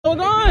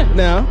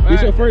now.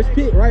 This your first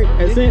pit, right?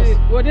 At Sense?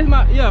 Well, this is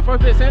my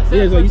first pit Sense.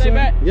 Yeah, so you saw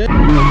back. Yeah.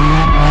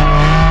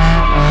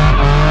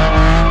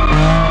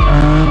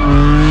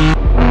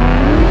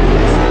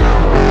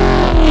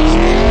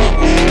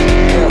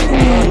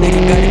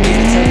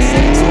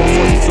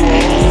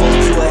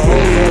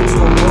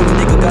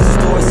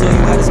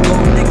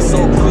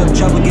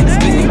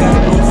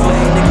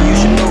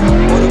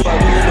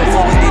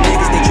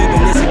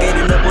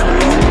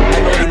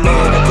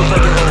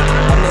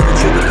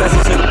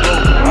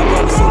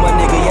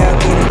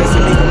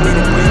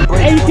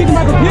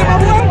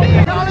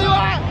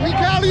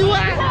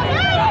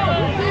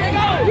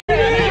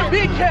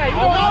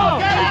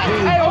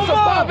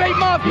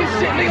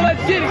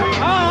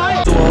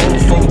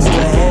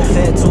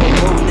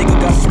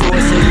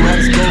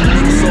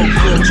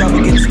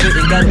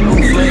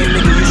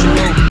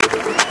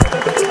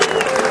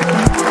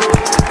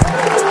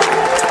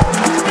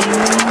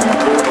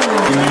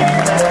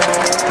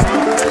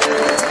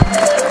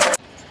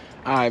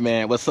 Alright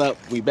man, what's up?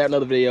 We back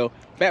another video,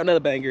 back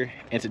another banger,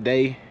 and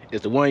today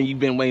is the one you've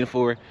been waiting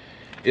for.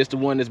 It's the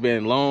one that's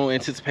been long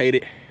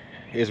anticipated.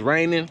 It's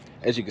raining,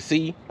 as you can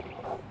see.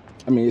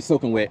 I mean, it's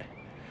soaking wet,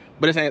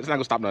 but it's not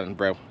gonna stop nothing,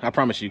 bro. I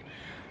promise you.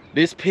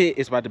 This pit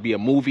is about to be a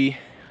movie.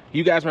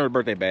 You guys remember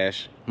Birthday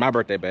Bash, my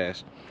Birthday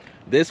Bash.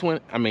 This one,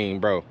 I mean,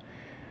 bro,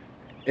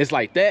 it's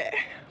like that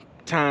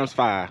times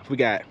 5. We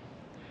got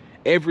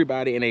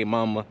everybody and their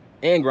mama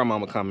and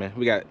grandmama coming.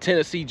 We got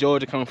Tennessee,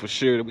 Georgia coming for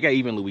sure. We got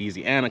even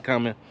Louisiana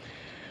coming.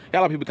 Got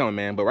a lot of people coming,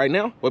 man. But right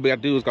now, what we got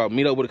to do is go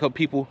meet up with a couple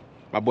people.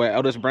 My boy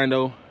Eldest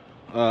Brando,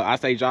 I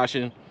say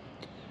Joshin,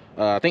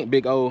 I think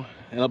Big O,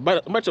 and a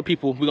bunch of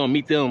people. We're gonna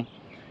meet them.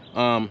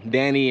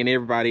 Danny and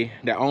everybody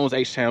that owns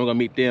H-Town, we're gonna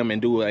meet them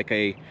and do like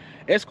a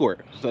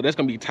escort. So that's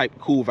gonna be type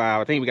cool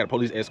vibe. I think we got a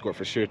police escort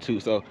for sure too.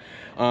 So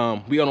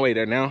we on the way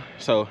there now.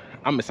 So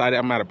I'm excited.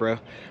 I'm out of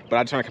breath, but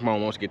I try to come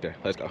on once we get there.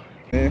 Let's go.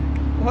 Man.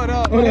 What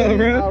up,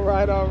 bro? All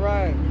right.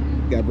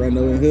 Got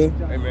Brando in here.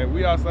 Hey man,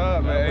 we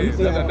outside, man. Hey, it's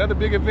another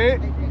big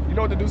event. You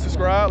know what to do?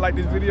 Subscribe, like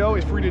this video.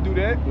 It's free to do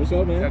that. What's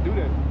up, man? Yeah, do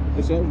that.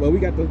 What's up? Well, we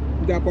got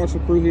partial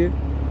crew here.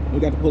 We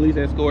got the police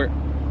escort.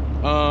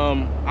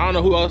 I don't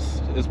know who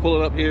else is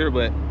pulling up here,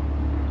 but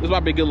this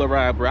might be a good little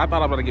ride, bro. I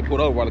thought I was gonna get pulled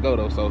over a while ago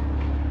though, so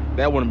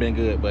that wouldn't have been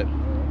good, but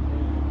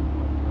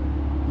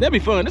that'd be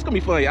fun. This gonna be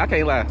fun, I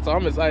can't lie. So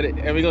I'm excited,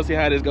 and we're gonna see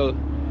how this goes.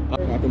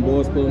 Got them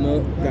boys pulling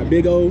up. Got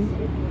Big O.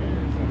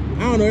 I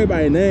don't know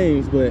everybody's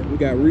names, but we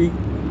got Reek.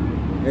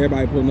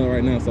 Everybody pulling up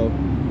right now, so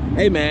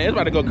hey man, it's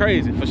about to go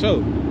crazy for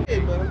sure. Hey,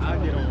 man, I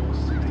get on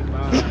 65. I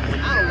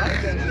don't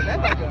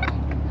like that.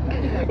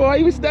 Boy,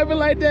 you stepping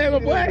like that, my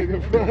boy?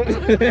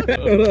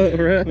 Hold up,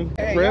 bro.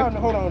 Hey,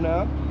 hold on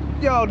now.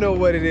 Y'all know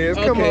what it is.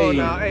 Come on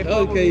now. Hey,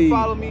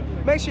 follow me.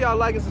 Make sure y'all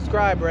like and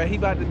subscribe, bro. He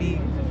about to be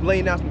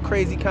laying out some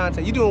crazy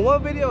content. You doing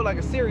one video or like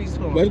a series?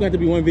 Well, it's got to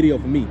be one video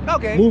for me.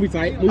 Okay. Movie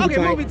type.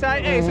 Movie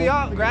type. Hey, so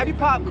y'all grab your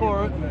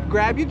popcorn,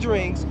 grab your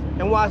drinks,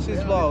 and watch this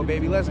vlog,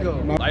 baby. Let's go.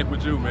 Life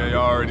with you, man.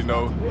 Y'all already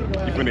know.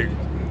 You finna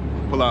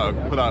put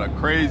out a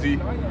crazy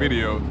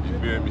video. You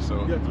feel me?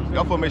 So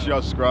y'all make sure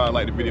y'all subscribe,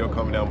 like the video,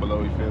 comment down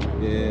below. You feel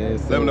me?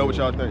 Yes. Let me know what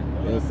y'all think.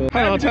 Yes, sir.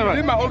 Hold on, This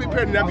is my only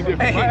pair that be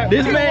different. Hey,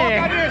 this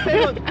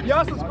man.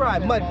 Y'all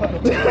subscribe, mud puddle.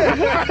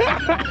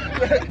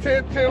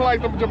 10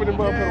 likes, I'm jumping in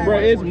mud. Bro,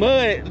 it's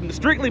mud.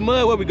 Strictly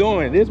mud where we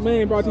going. This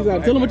man brought these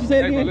out. Tell him what you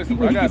said again. Listen,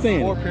 Keep I got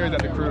saying. 4 pairs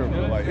at the crib,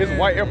 bro. Like, it's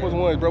white Air Force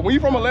Ones, bro. When you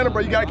from Atlanta,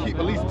 bro, you gotta keep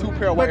at least 2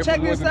 pair of white Air Force Ones. But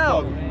check this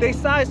out. They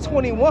size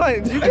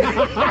 21s.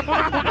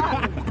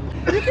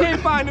 You can't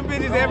find them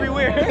bitches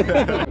everywhere.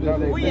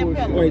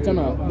 Wait, time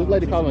out. This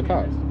lady calling the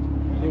cops.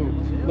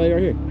 Lady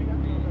right here.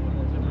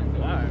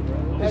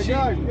 Hey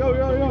guys,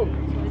 yo.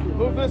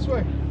 Move this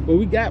way. But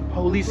we got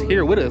police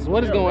here with us.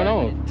 What is going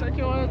on? Take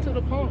your on to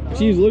the pump.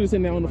 She's literally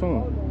sitting there on the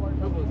phone.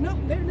 No,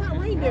 they're not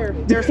reindeer.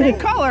 They're the same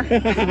color. They're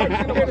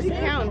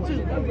counting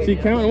too. She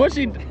counting. What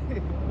she? We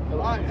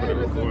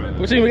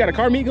got a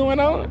car meet going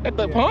on at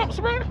the pumps,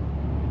 bro?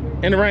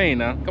 In the rain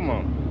now. Come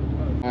on.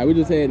 All right, we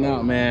just heading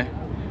out, man.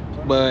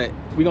 But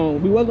we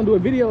was gonna do a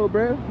video,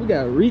 bro. We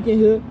got Reek in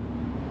here,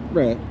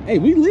 bro. Hey,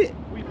 we lit,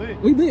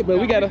 but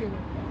we gotta.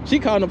 She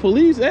calling the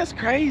police. That's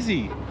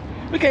crazy.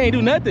 We can't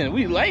do nothing.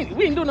 We ain't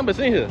doing nothing but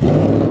sitting here.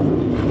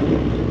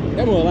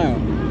 That more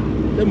loud.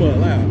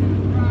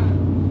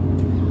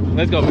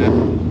 Let's go,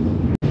 man.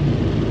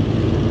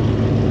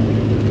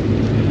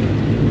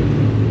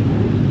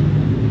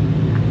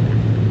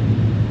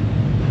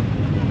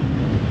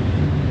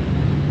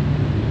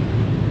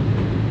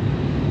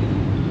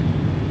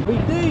 We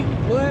deep,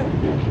 boy.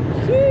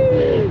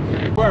 Jeez.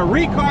 Boy,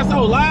 Reek car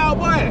so loud,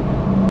 boy.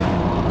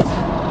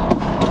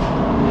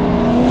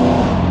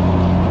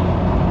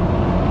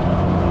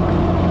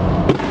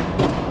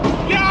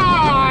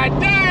 God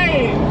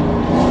dang!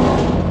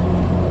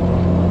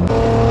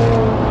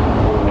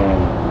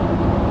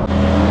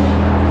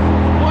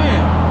 Boy,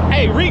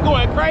 hey, Reek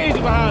going crazy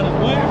behind us,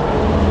 boy.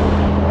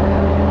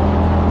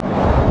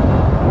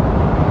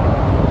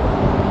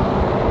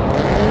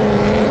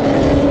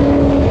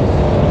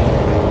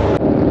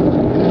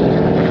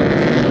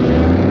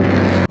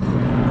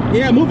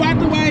 Yeah, Yeah, move out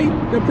the way.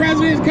 The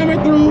president's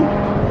coming through.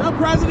 The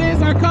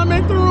presidents are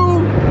coming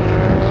through.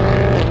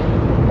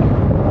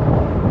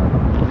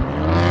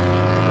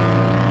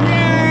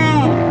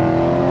 Yeah.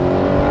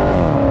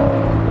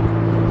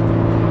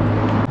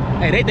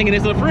 Hey, they thinking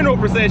it's a funeral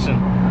procession.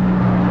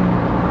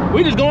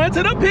 We just going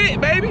to the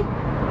pit, baby.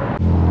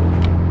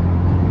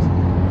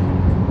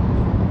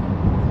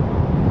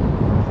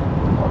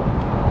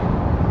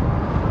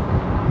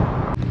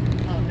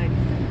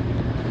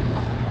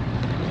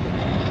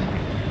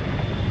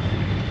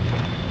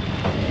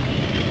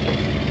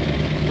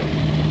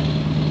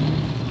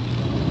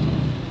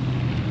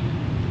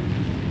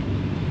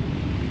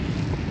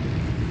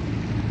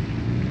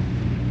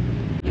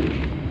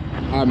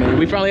 All right, man,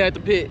 we finally at the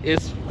pit.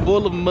 It's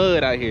full of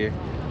mud out here.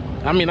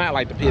 I mean, not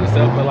like the pit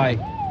itself, but like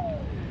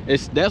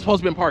that's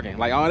supposed to be parking,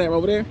 like all that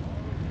over there.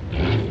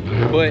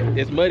 But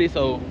it's muddy,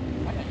 so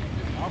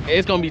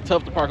it's gonna be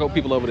tough to park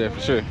people over there for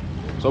sure.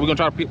 So we're gonna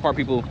try to park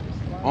people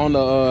on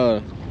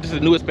the this is a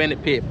new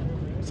expanded pit.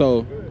 So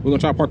we're gonna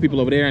try to park people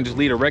over there and just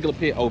leave a regular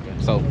pit open.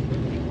 So,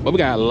 but we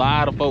got a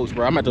lot of folks,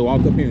 bro. I'm about to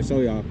walk up here and show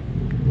y'all.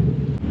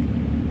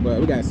 But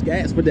we got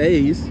scats for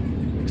days.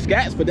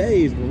 Scats for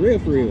days, for real,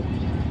 for real.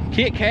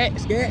 Kit Kat,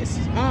 scats,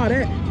 all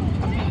that.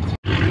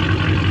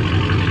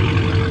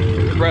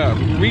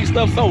 Bruh, read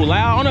stuff so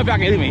loud. I don't know if y'all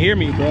can even hear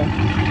me, bruh.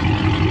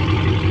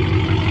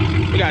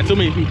 We got too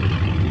many people.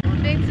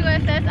 Big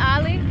 2SS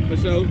Ollie. For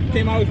sure.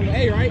 Came all the way from the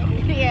A, right?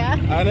 Yeah.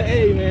 Out of the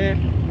A,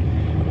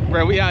 man.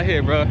 Bruh, we out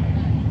here, bruh.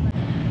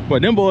 Boy,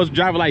 them boys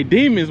driving like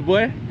demons,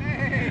 boy.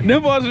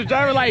 Them boys was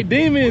driving like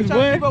demons,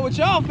 boy. Keep up with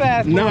y'all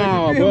fast, boy.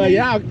 Nah, bro,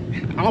 y'all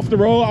off the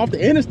road, off the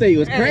interstate. It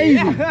was crazy.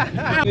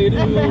 Yeah. They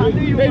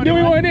do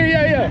me one there,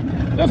 yeah.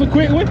 That's a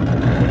quick one.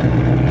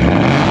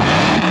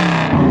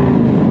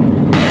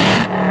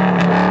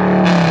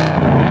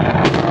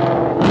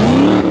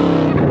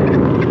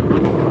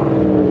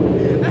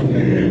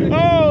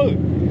 Oh,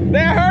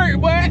 that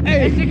hurt, boy.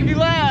 Hey, That shit can be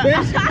loud.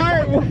 that shit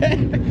hurt, boy.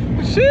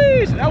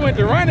 Sheesh, I went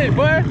to run it,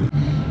 boy.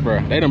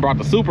 Bro, they done brought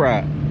the Supra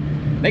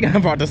out. They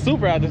done brought the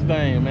Supra out this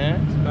thing,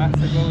 man. It's about to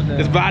go down.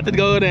 It's about to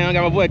go down.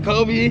 Got my boy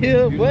Kobe in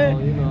here, boy.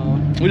 You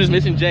know. We're just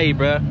missing Jay,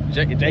 bro.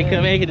 Jay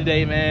couldn't make it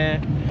today,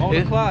 man. On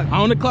the clock.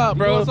 On the clock,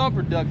 bro. Doing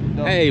something productive,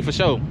 though. Hey, for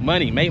sure.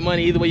 Money. Make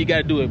money either way you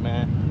gotta do it,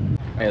 man.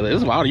 Hey, look, this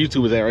is where all the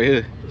YouTubers at right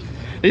here.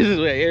 This is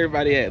where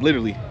everybody at,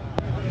 literally.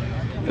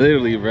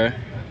 Literally, bro.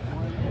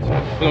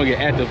 We're gonna get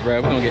active,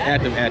 bro. We're gonna get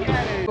active.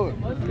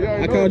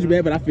 I called you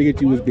back, but I figured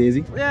you was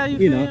busy. Yeah,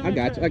 You know, I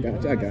got you.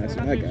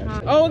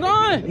 Oh, we're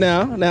going.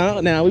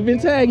 Now, we've been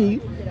tagging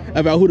you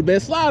about who the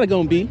best slider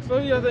gonna be. So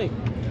what do you think?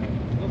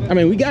 I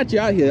mean, we got you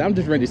out here. I'm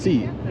just ready to see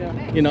you.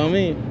 Yeah. You know what I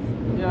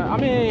mean? Yeah, I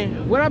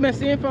mean, what I've been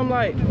seeing from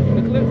like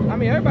the clips, I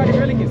mean, everybody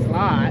really can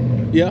slide.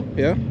 Yeah.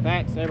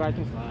 Facts, everybody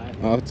can slide.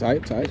 Oh,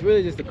 tight. It's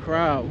really just the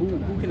crowd. Who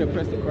can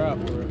impress the crowd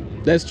for real?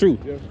 That's true.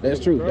 That's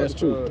true.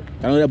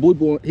 I know that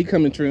boy, he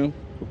coming trim.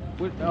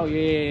 Oh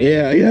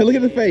yeah. Yeah, look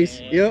at the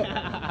face. Yep.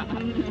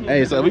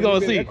 Hey, so we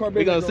gonna see.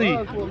 We gonna see.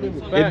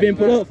 It's been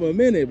put up for a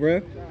minute,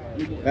 bruh.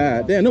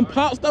 Damn, them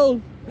pops though.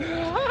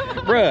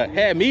 Bruh,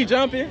 had me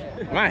jumping.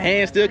 My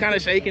hands still kind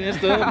of shaking and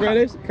stuff, bruh.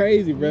 That's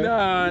crazy,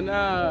 bruh.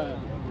 Nah.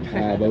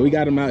 But we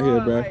got him out here,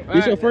 bruh.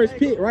 This your first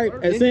pit, right?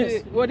 At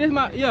Sense? Well, this is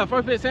my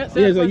first pit since.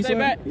 Yeah, so you first day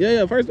back.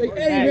 Yeah, first day.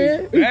 Hey,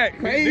 man. Back.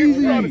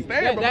 Crazy.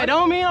 That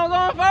don't mean I'm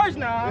going first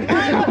now.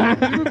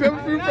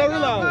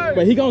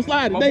 But he gonna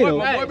slide today, though.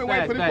 My boy been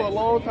waiting for this for a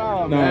long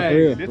time. Nah, man. for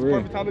real, This for is real.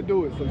 perfect time to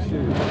do it. So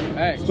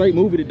shit. Straight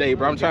movie today,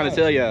 bro. I'm trying to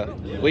tell y'all.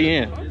 We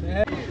in.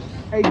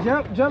 Hey,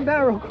 jump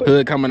down real quick.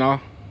 Hood coming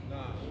off.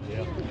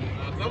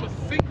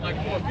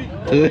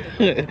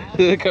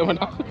 Hood coming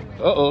off.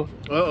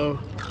 Uh-oh.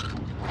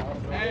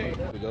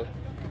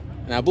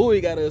 Now,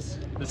 Bowie got us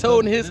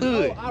holding his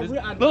hood.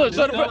 Look,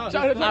 shut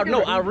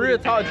the I real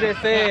talk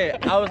just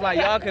said, I was like,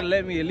 y'all can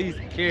let me at least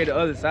carry the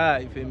other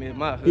side, you feel me?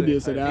 My hood. He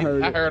did say that. I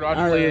heard. I heard what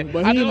I I'm heard. saying.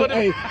 But I he, just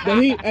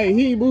wanna-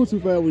 he ain't move too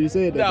fast when he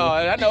said that. No,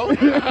 I know.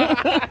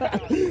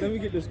 Let me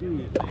get the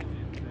screw.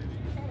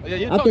 Yeah,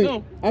 you I talk to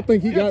him.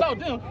 think he You got. talk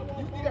to him.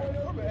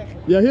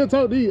 Yeah, he'll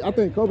talk these. I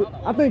think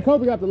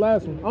Kobe got the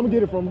last one. I'm gonna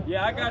get it from him.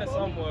 Yeah, I got it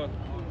somewhere.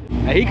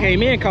 Hey, he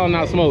came in calling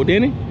out smoke,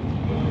 didn't he?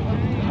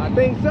 I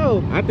think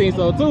so. I think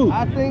so too.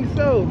 I think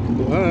so.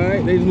 All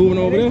right, they just moving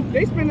over there.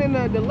 They spinning the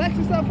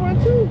Lexus up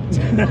front too.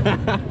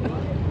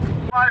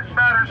 Life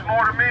matters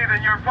more to me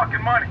than your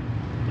fucking money.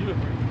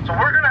 So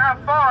we're gonna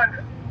have fun,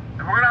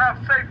 and we're gonna have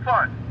safe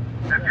fun.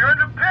 If you're in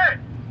the pit,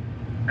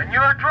 and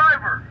you're a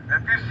driver,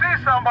 if you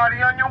see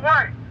somebody on your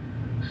way,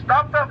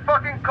 stop that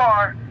fucking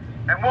car,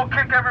 and we'll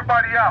kick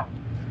everybody out.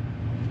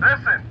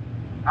 Listen,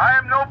 I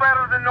am no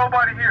better than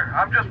nobody here.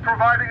 I'm just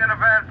providing an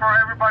event for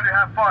everybody to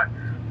have fun.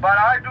 But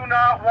I do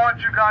not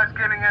want you guys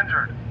getting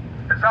injured.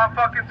 It's that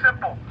fucking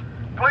simple.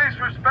 Please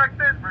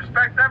respect it,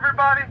 respect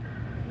everybody.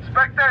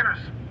 Spectators,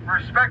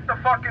 respect the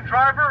fucking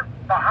driver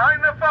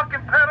behind the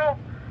fucking pedal.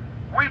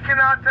 We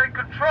cannot take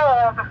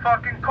control of the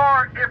fucking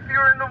car if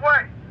you're in the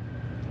way.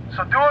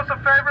 So do us a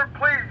favor,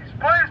 please.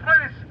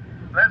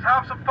 Let's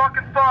have some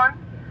fucking fun.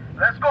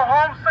 Let's go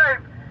home safe.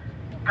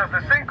 Because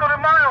the Cinco de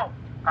Mayo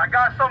I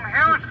got something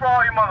huge for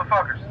all you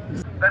motherfuckers.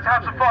 Let's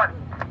have some fun.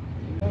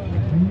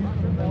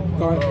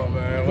 Oh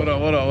man, what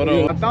up?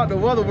 I thought the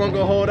weather wasn't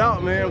gonna hold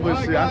out, man,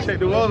 but shit, I checked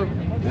the weather.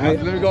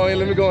 Let me go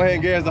ahead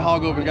and gas the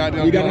hog up and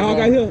goddamn. You got the hog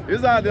out here?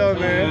 It's out there,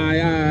 man. All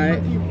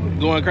right.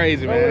 Going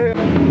crazy, man.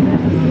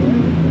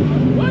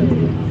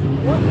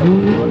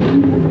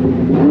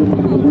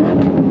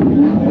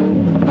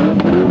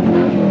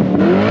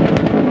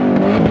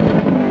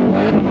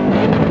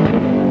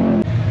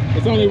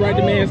 It's only right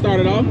the man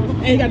started off.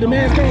 And he got the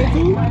mask on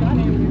too.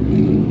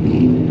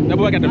 That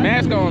boy got the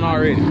mask on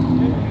already.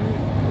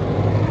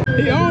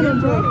 He on him,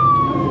 bro.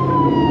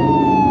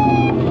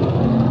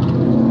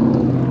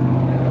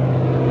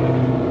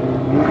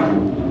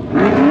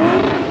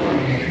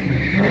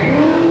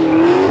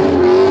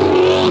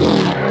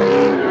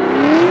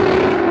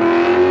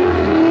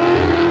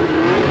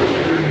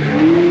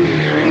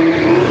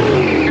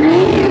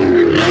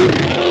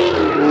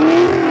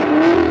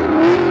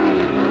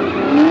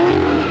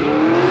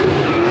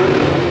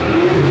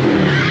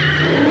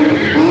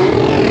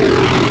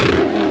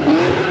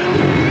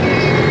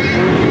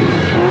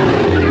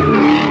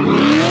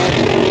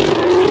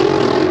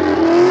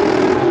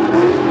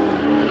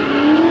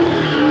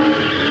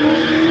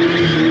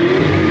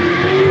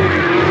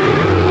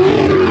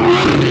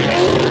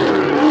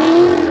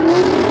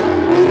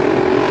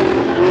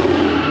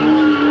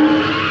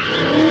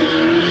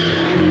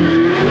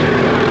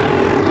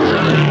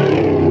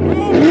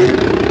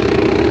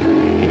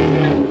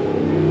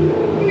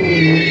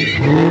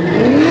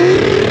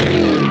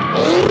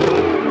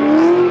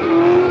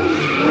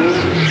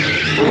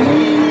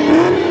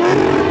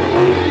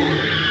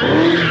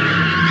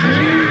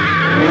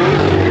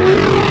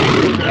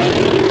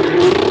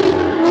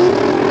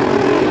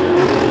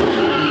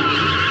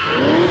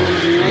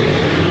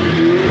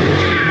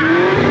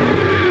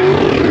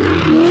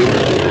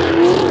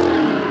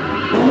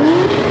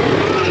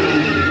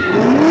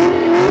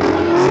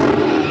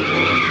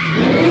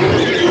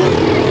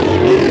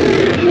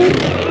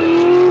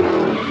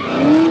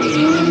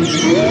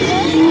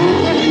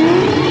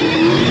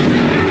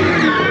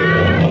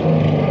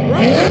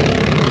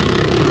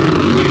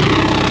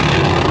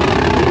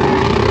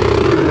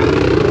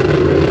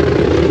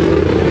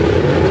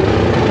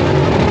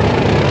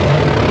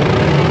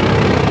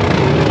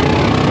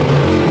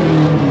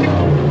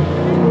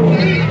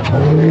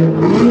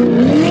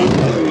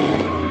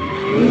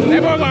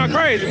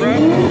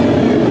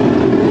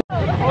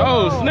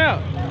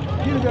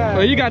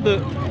 Well, you got the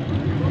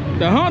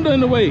Honda in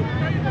the way. Hey,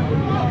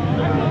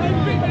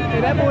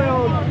 that boy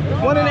on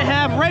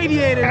 1.5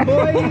 radiators,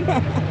 boy.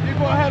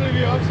 People ahead of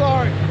you. I'm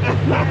sorry.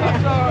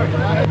 I'm sorry.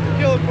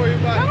 Kill it for you,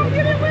 buddy. Come on,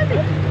 get in with me.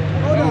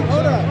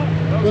 Hold up.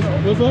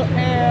 What's up?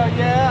 Hell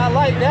yeah, I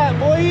like that,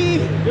 boy.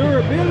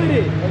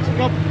 Durability.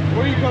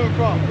 Where are you coming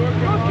from?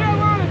 North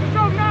Carolina, just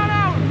drove 9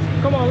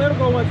 hours. Come on, let him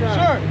go one time.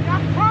 Sure.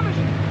 I promise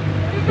you.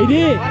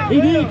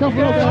 He did come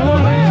from North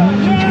Carolina.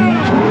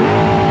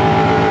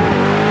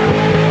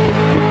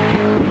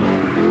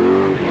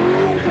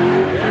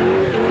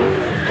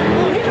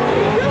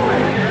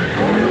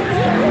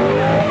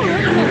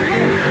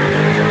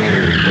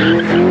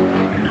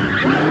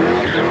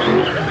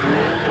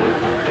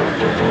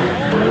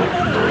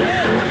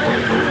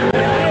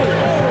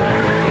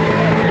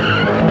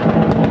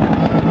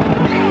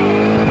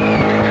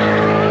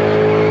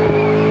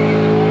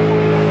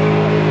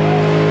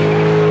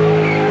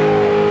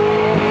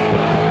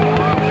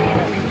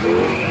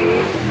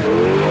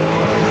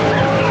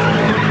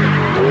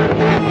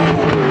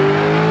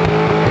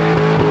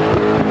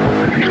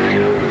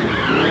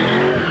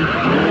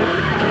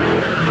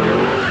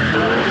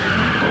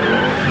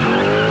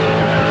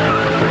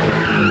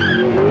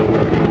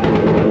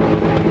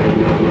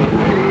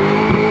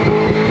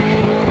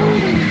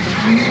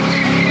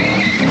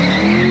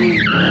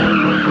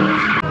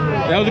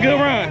 That was a good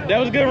run. That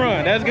was a good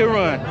run. That's a good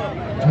run.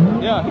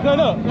 Yeah, he going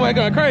up. Boy,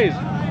 going crazy.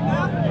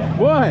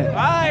 What? All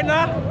right,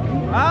 now.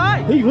 All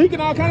right. He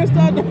leaking all kind of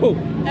stuff though.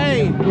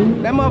 Hey,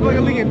 that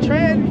motherfucker leaking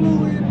trans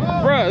fluid.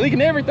 Bruh,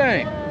 leaking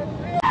everything.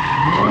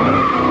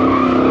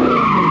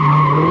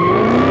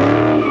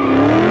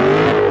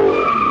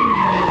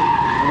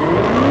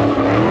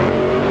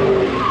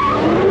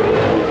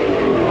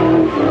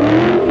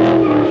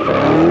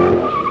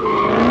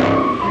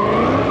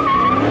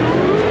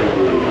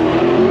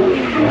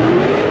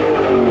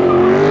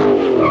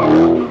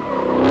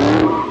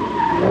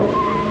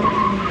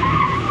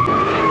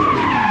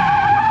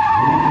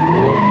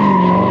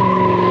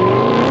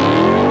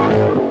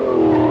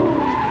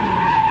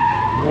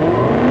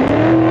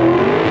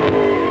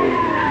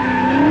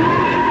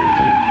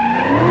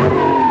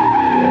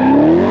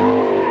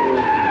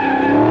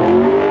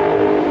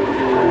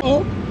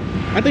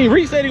 I think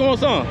Reese said he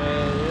wants some.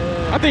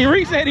 I think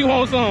Reese said he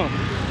wants some.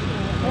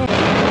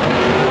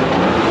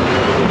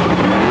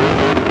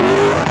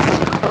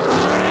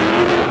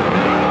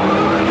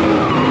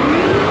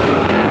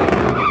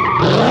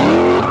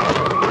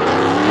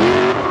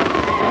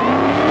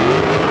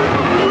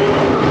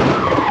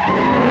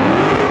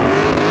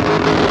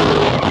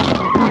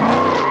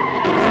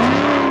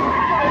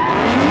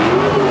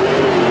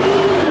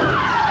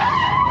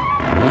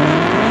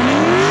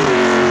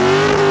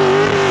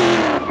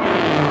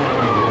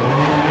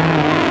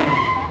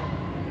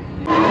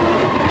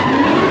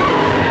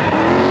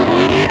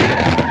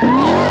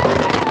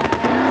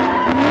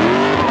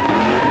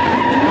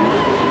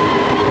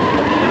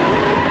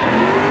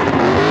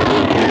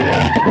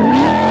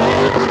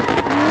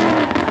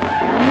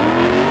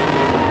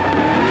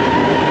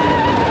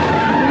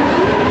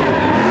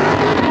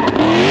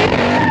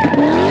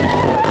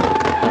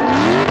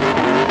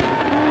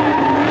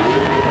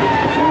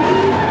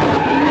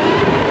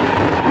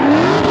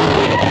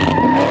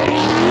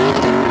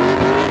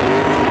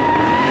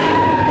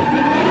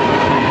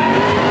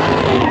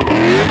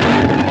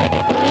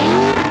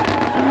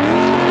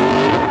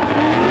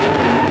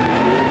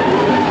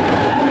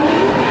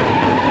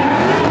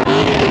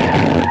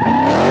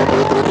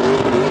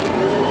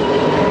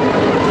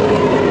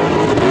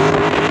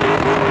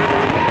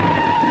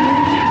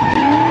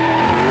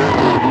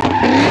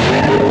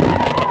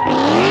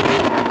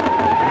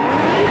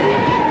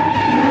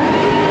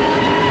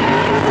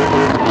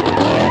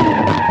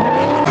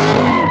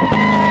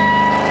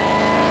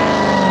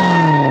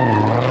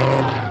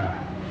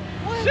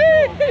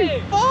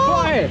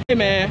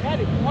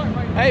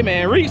 Hey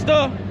man, Reek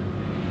stuff.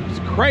 It's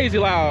crazy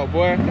loud,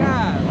 boy.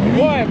 God.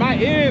 Boy, my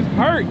ears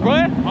hurt,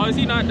 boy. Oh, is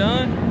he not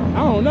done? I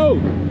don't know.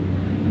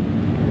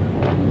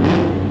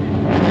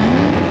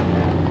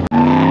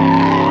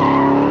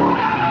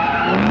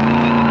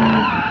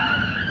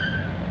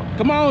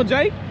 Come on,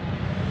 Jay.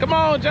 Come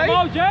on, Jay. Come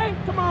on, Jay.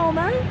 Come on,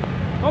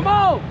 man. Come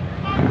on.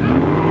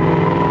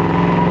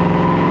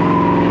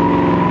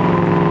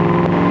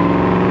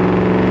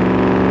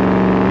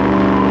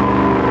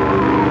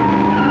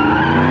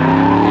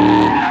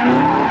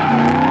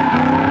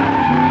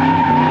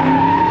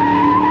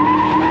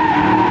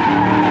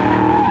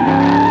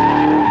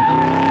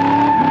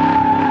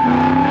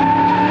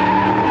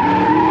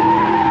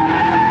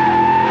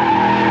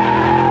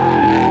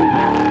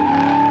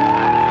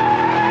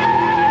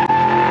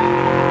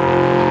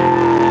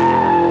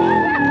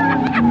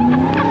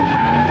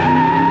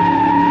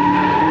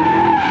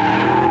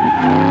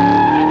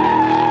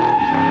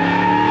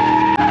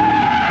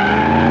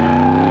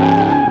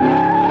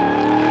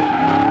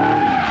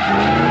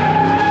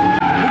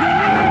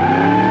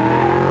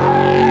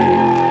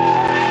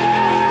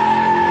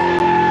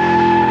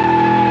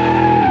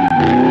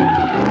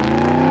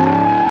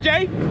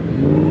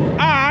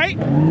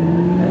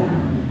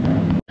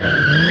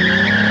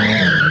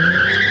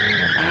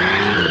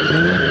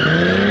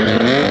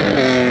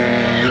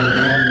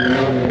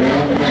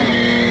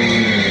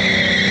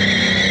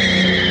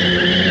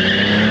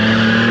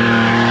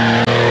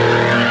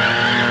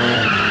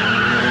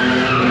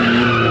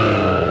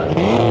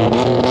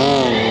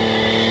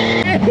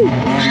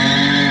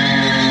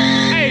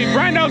 Hey,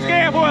 Brando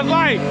scared for his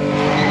life.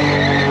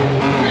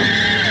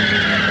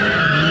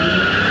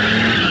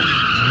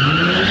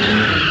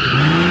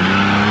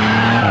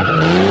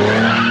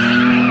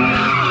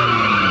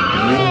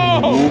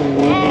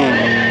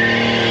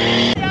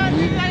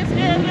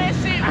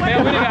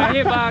 Man, we done got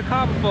hit by a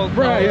car before.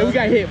 Bro, yeah, we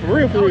got hit for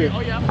real, for real. Oh,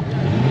 yeah.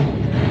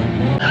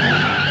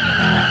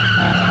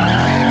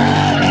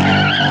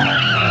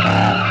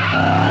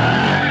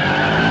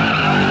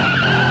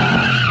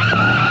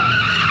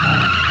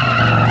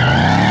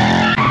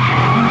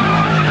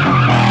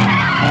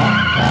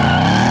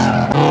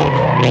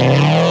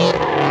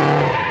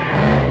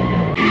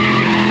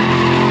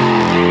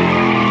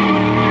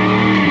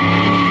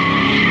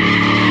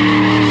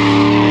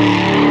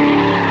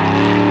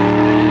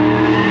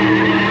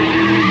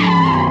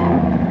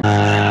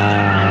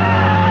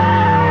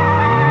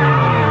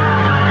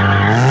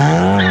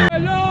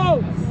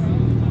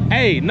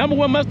 Hey,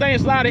 #1 Mustang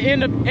slider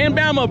in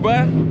Bama,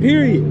 bruh.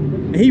 Period.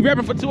 And he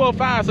repping for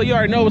 205, so you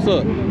already know what's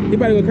up. He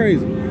about to go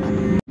crazy.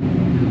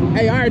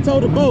 Hey, I already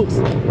told the folks.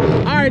 Hey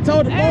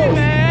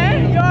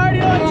man, you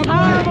already on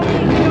time.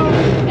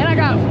 And I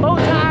got 4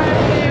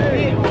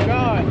 tires. Oh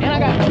God. And I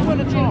got 2 in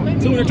the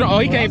trunk. 2 in the trunk. Oh,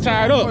 he came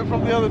tired up.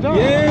 From the other day.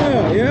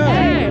 Yeah, yeah.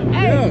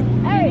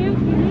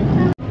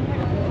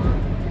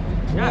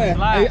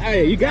 Hey.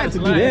 Hey, you got to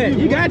do that.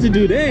 You got to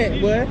do that,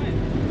 boy.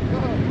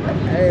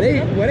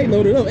 Hey, they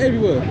loaded up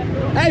everywhere.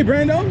 Hey,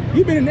 Brando,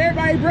 you been in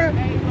everybody, bro.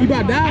 You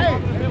about to die?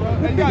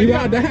 You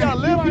gotta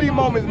live for these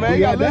moments, man.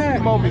 You gotta live for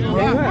these moments,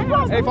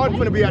 bro. Hey, if I'm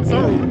finna be out of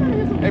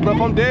hey, bro,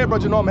 if I'm dead, bro,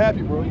 you know I'm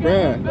happy, bro.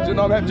 Bruh. You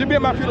know I'm happy. Just be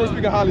at my funeral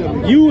speaking highly of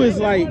me. You was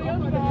like,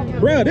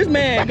 bro, this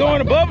man going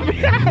above me.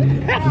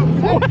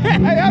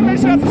 Hey, I make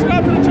sure I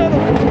subscribe to the channel.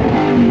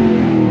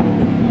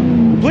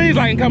 Please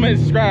like and comment and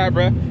subscribe,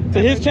 bro, to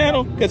his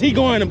channel, cause he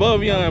going above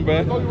and beyond,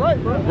 bro. Oh, you're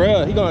right, bro.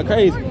 Bro, he going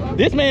crazy.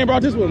 This man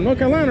brought this from North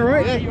Carolina,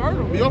 right? Yeah, you heard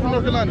him. You're from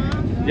North Carolina.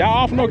 Y'all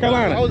all from North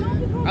Carolina. I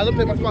love to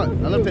take my spot. I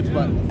love to take the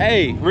spot.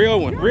 Hey,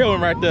 real one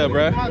right there,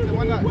 bro.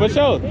 For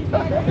sure.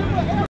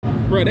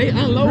 Bro, they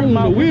unloading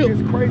the wheel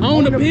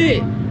on the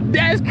pit.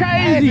 That's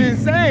crazy. That's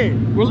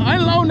insane. We're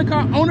unloading the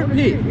car on the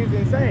pit. It's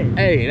insane.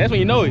 Hey, that's when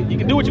you know it. You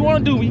can do what you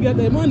want to do when you got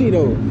that money,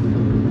 though.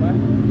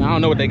 I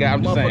don't know what they got.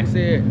 I'm just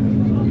saying.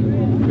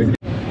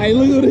 Hey,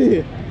 look at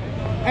this.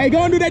 Hey,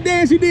 go and do that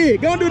dance you did.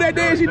 Go and do that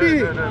dance you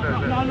did. No,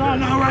 right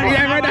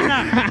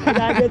now. You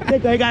gotta get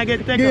thicker. You gotta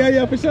get thicker.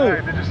 Yeah, for sure.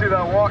 Hey, did you see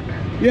that walk?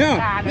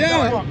 Yeah.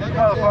 That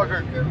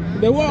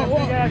motherfucker. The walk.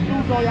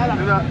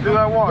 Do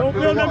that walk. Don't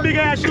fill them big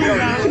ass shoes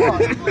now.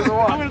 Do the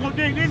walk. I'm gonna go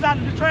dig these out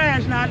of the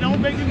trash now.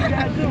 Don't make them big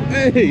ass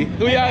shoes. Hey,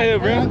 we out here,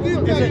 bro. I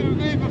did tell you to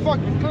leave the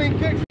fucking clean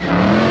kicks.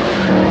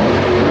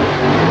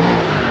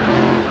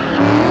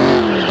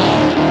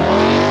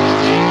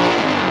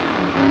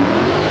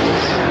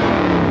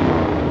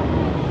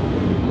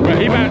 Bro,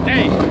 he about,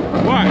 hey,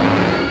 what?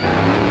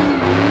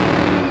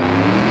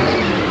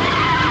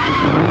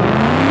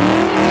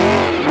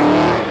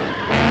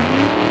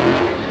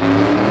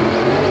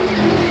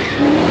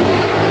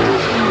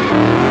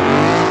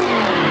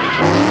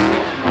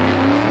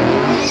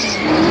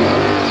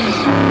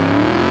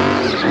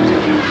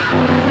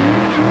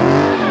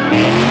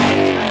 Yeah.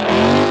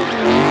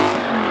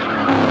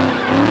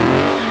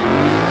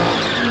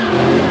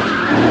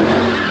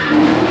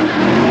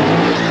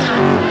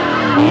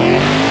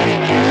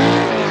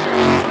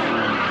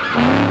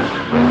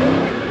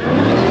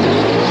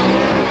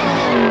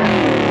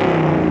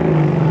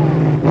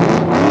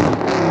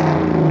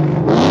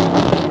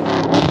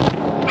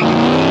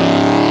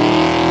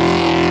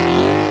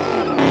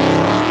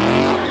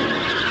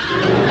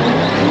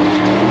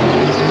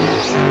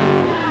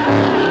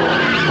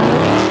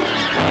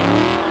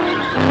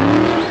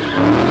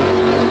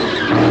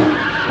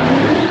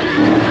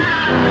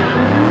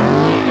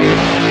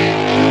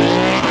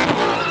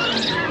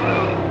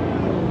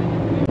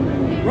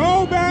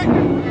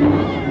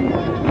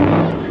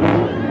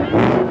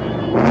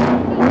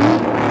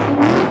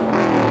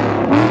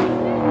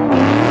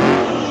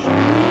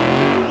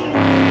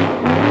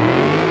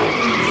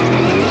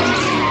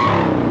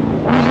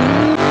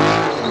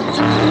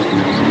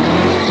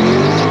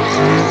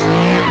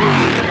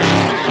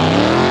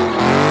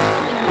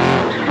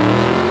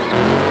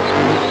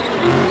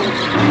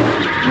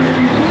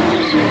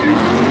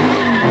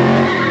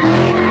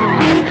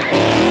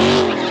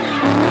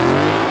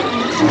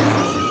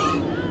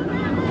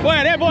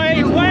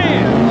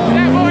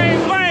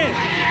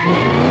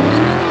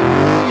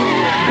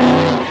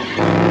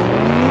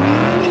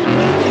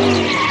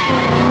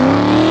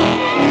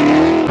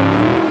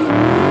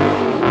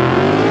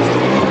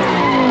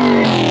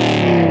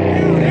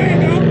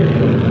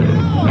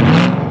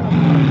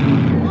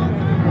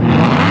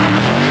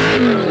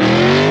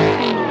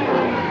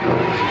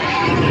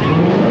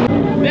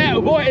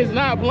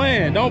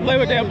 Don't play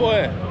with that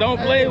boy. Don't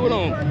play with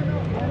him.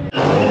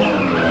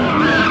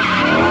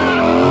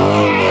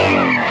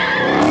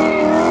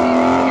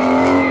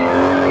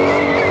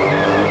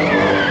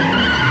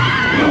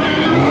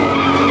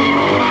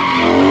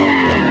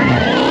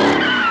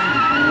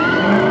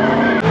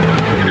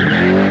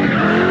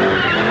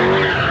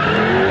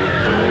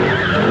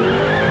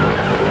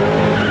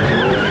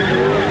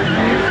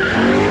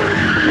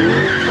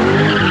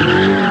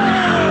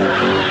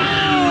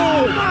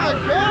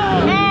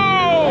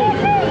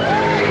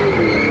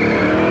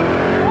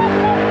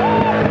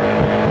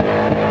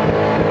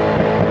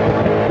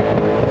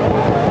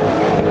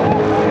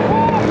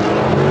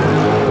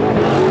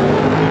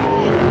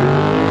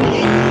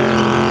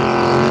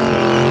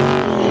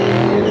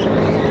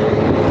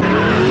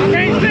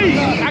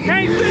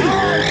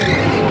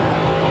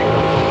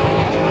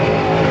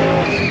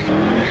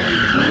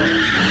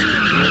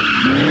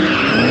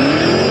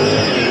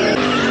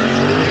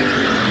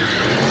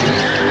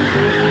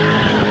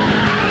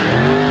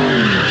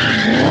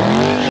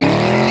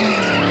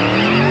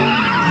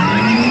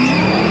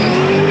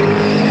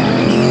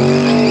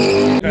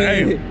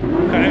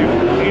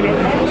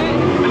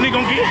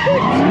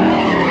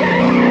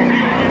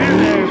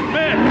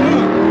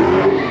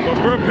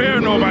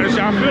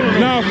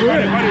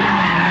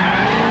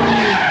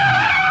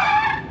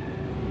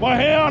 Well,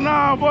 hell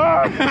no, boy.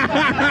 Well,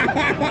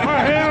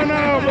 hell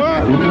no,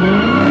 boy.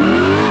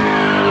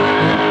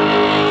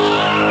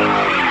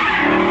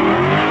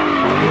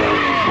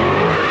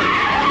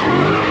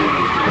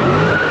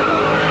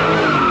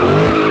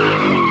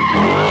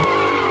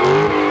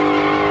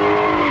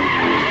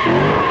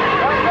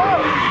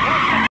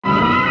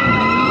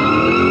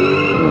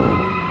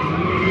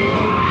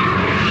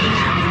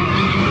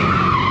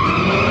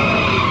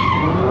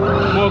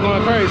 Boy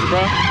going crazy, bro.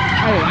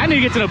 Hey, I need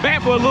to get to the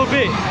back for a little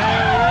bit.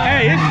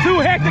 Hey, it's too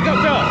hectic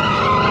up there.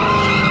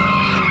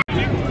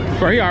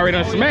 Bro, he already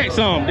done smacked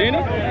some, didn't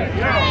he? Hey,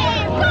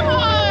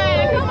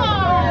 come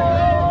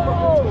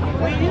on.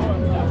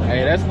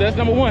 Hey, that's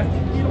number one.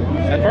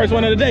 That's the first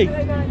one of the day.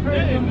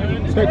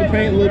 Scrape the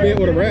paint a little bit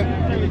with a wrap.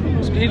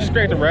 He just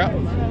scraped the wrap.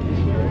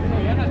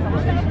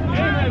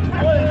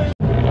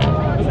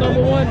 That's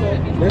number one, though.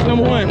 That's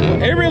number one.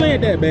 It really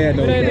ain't that bad,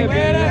 though. It ain't that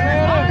bad.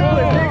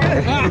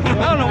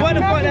 I don't know what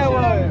the fuck that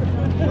was.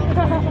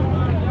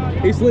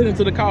 He slid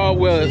into the car,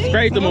 well,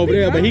 scraped him over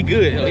there, but he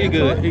good. He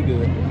good. He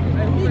good.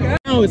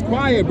 Now it's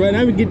quiet, bro.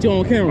 Let me get you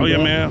on camera. Oh, yeah,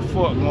 bro. man.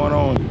 Fuck going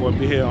on. Boy,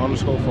 be here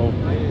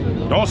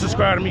 _4. Don't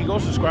subscribe to me. Go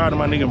subscribe to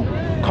my nigga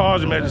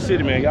Cars in Magic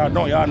City, man. Y'all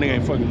don't. Y'all nigga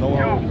ain't fucking no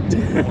one.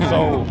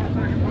 So,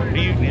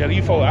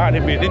 these folks out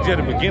there, this just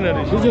the beginning of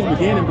this. This just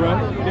beginning, bro.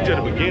 This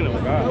just the beginning,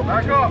 God.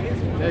 Back up.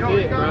 That's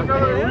it, bro.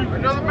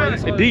 Another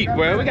minute. It's deep,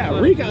 bro. We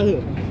got Reek out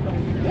here.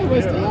 That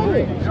was still out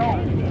here.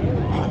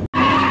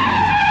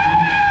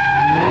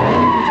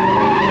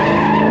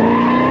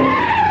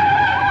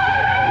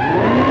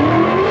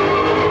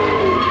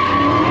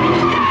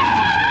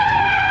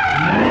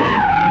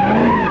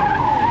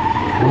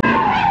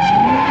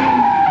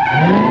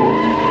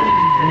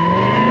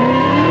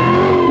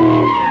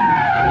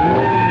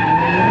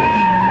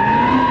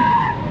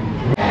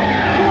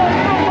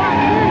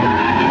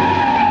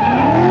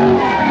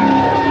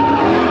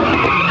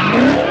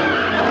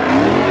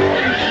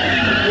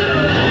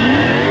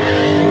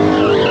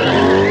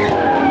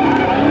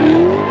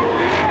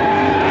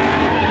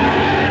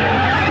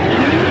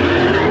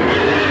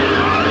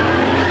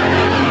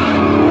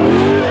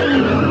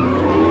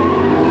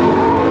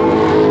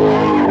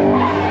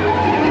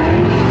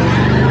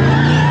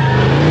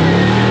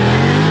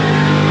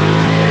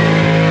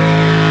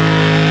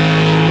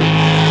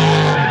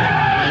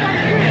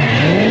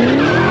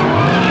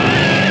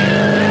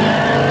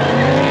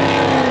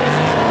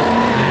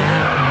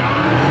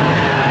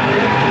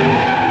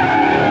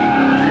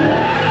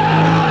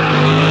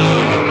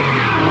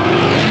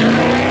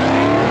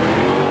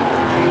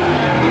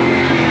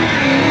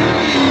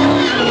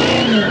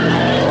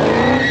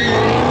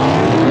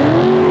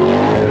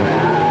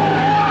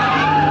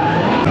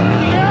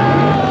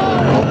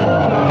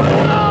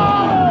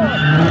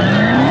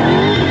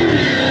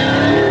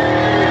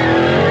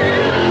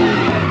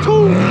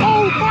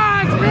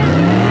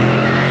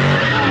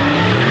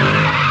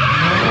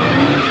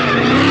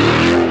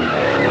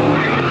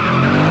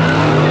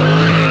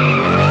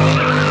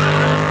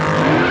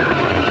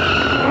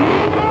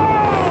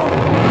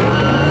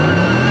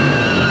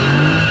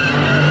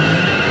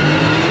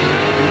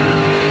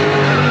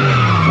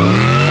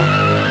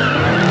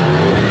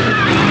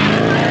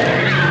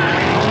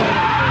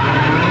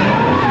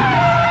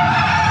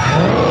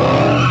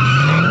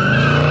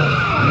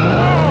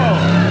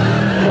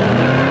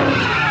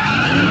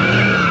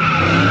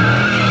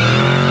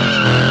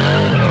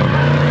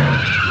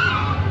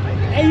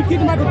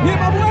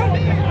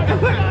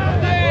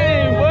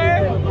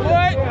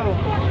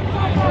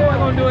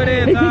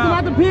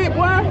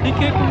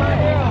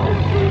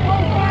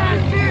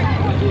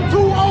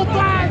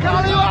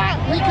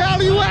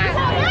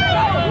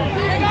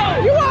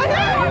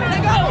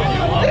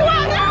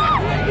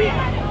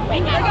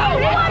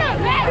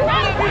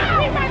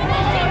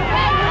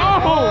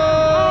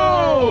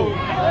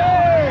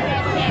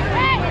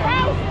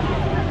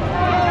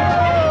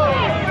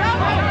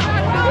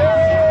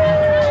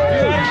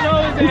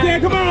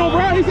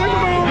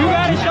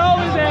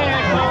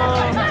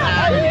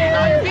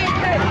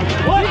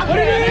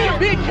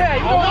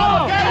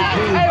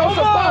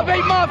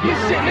 motherfucking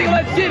shit, nigga.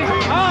 Let's get it.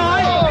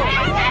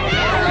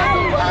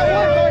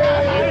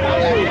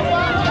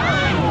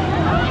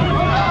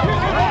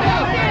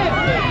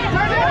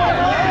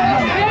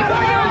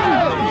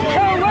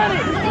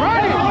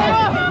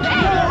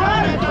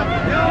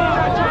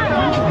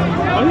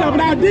 They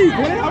hopping out deep,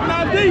 boy. They hopping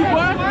out deep,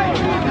 boy.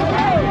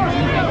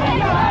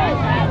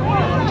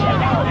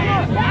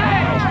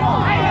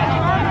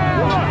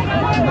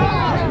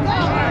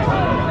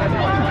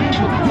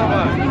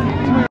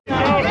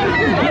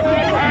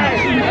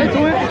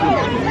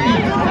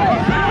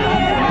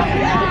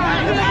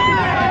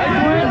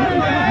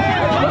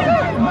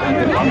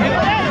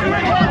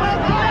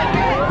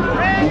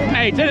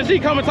 Hey, Tennessee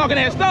coming talking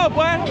that stuff,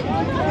 boy.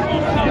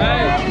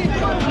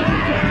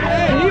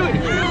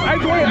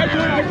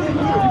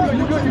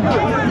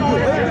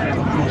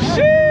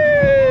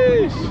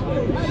 Sheesh.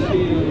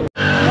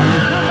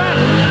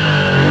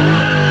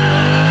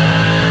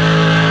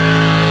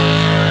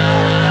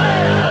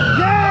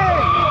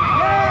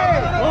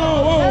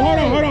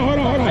 Hold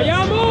on. Hey,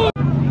 y'all move.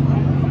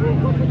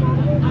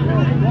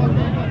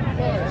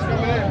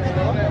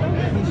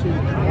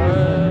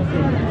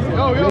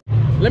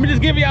 Let me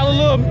just give y'all a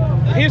little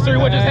history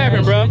of what just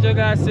happened, bro. Just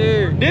got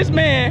serious. This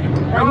man,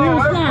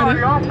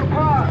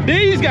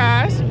 these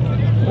guys,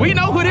 we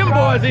know who them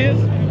boys is,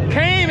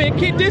 came and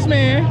kicked this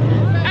man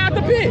out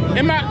the pit.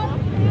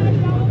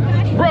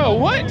 Bro,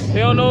 what? He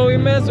don't know who he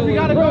messing with. We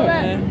gotta go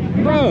back.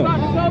 Bro.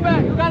 Go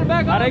back. You gotta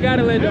back up. They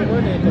gotta let them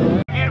win it,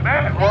 bro. Get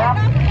mad, bro.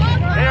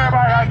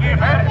 Everybody gotta get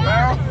mad,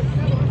 bro.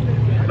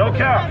 No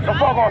cap. The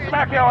fuck gonna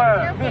smack your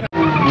ass.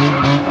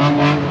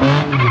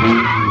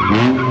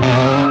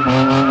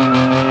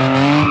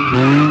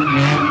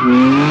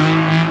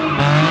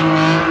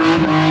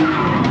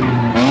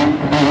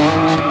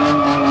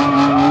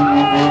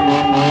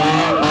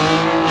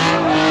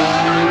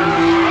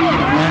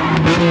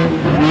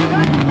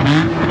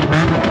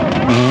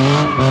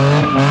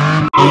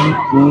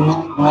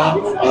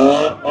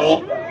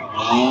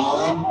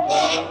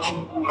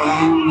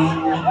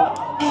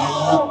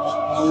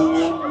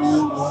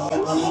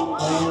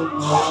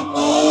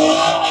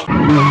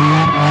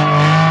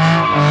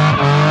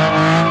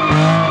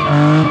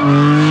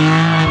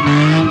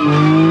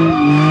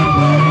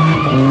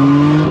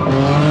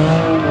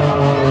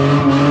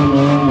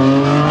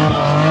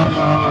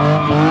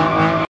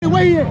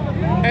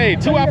 Hey,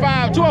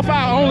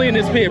 205 only in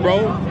this pit,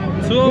 bro.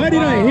 Buddy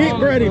done hit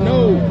Brady,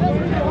 no.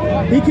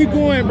 He keep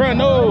going, Bro,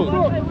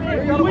 no.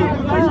 You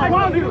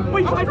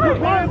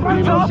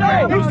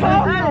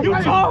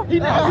talk. You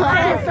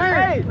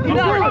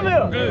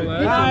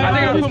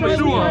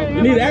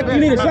You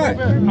need a shot.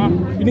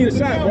 You need a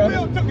shot, bro.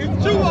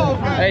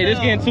 Hey, this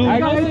getting too.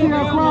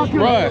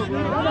 Bruh.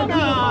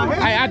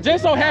 I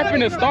just so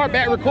happened to start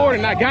back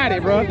recording. I got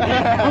it, bro.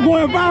 I'm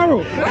going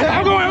viral.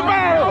 I'm going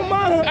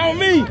viral. On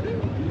me.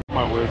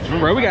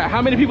 Bro, we got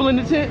how many people in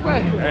the tent?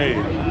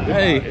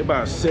 Hey,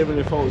 about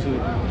 70 folks in the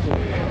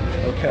tent.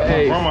 Okay,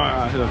 Hey. grandma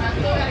out here.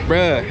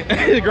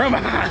 Bruh. Grandma.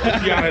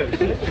 Yeah.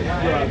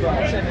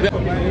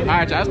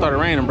 Alright, y'all, it started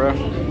raining, bro.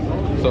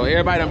 So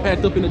everybody done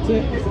packed up in the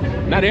tent.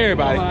 Not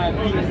everybody.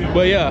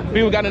 But yeah,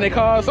 people got in their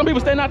cars. Some people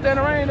staying out there in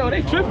the rain though,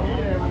 they tripping.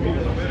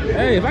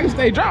 Hey, if I can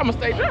stay dry, I'm gonna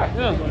stay dry.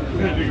 Yeah.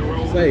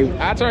 Say,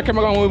 I turn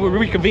camera on when we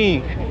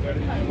reconvene.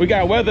 We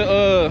got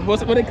weather, what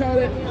they call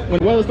it? When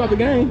the weather start the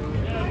game?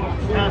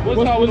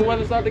 What's called when the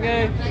weather start the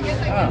game?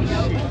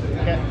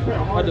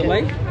 A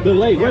delay?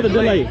 Delay, weather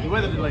delay.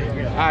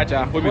 Alright,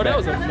 y'all, we'll be Boy, back. that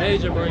was a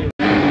major break.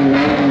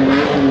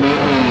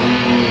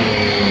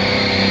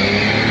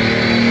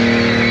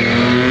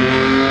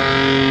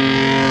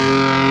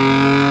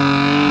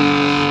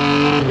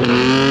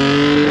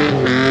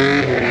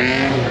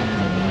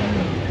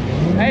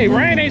 Hey,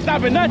 rain ain't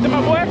stopping nothing,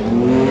 my boy.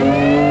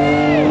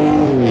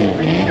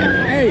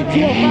 Hey,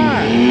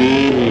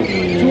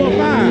 205.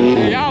 205.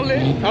 Yeah, y'all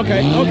lit.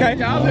 Okay.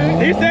 Y'all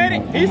lit. He said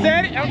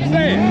it. I'm just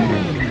saying.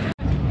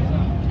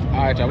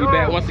 Alright, y'all, we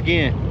back once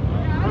again.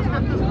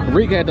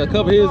 Rick had to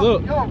cover his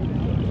up.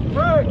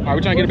 Alright,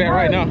 we trying to get it back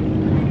right now.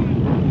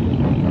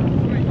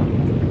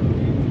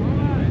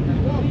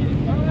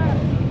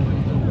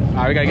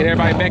 Alright, we gotta get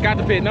everybody back out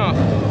the pit now.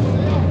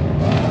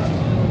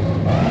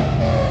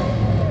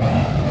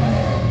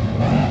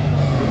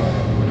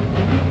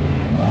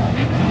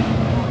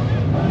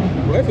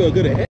 Boy, I feel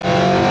good at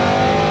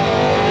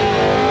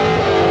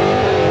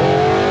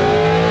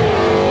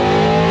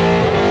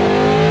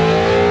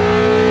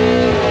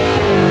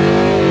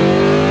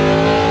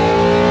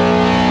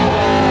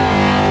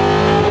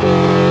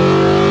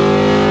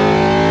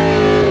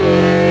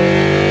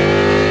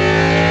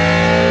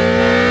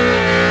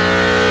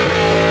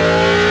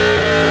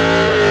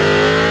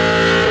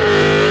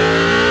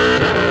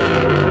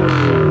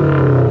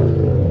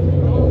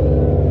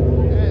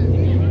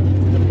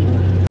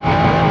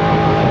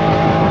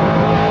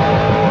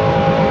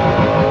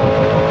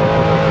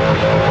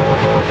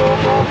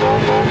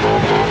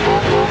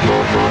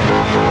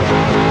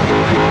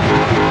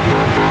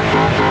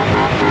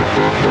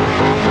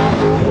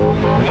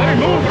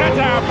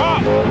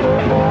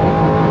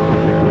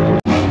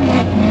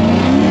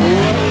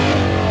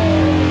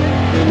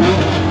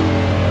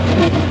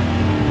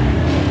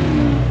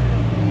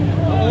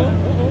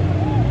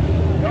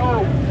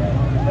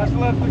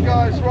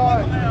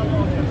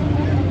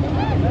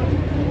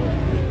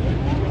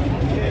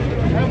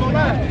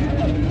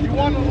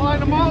line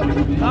them up.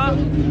 Huh?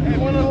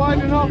 One of the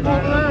lighting up over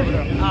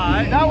there.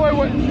 Alright. That way,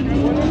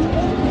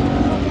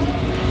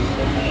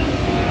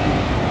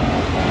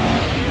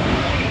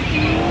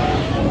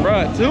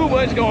 Bruh, too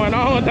much going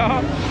on,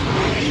 dog.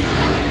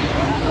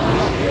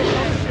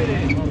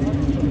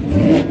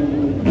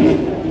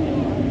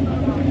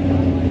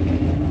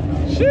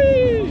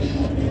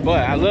 Sheesh. Boy,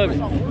 I love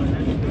it.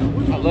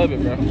 I love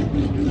it,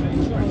 bro.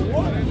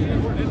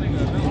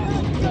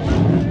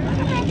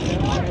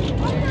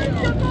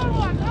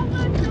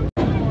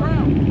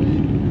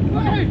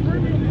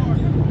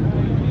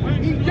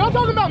 y'all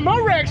talking about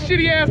Morex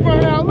shitty ass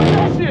burn out. Look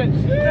at that shit.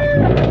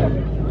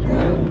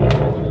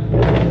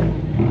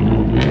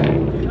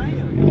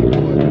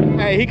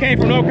 Hey, he came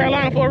from North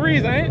Carolina for a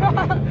reason, ain't it?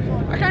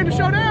 I came to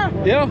show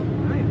down. Yeah.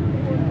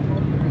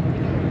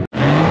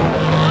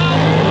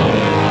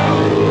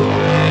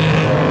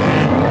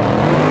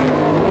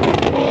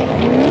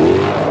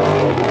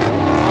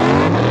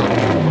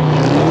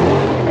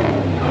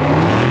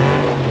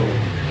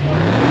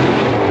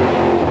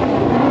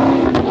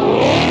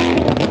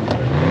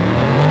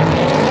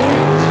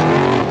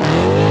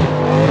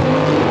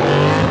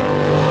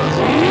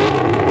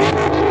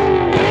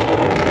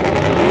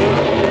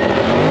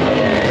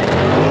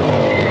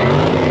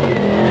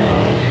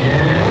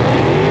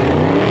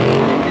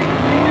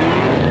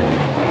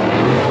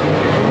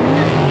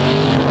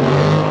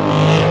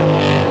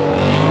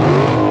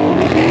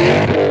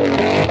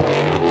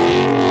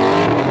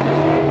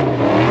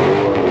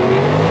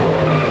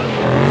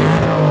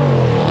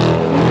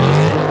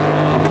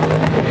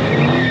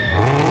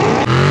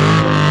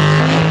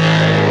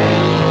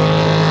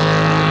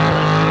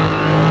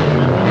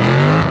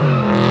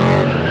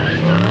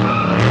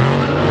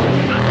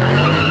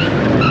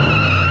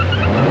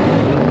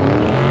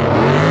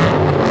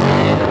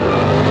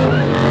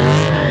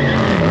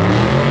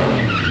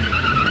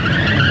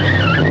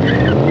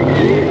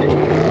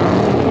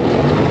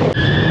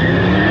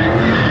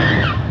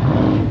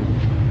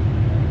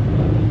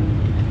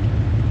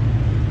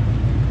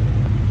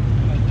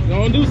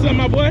 Do something,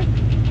 my boy.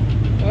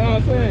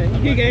 I'm saying,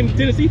 he came from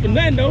Tennessee for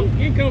nothing, though.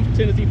 He ain't come from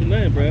Tennessee for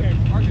nothing, bro.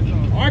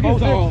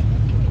 Arkansas.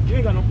 You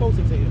ain't got no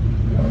posts to you.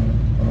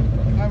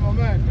 Hey, my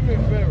man, do me a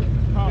favor.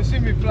 You see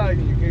me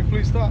flagging you. Can you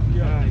please stop?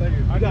 Yeah, thank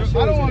you. I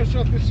don't want to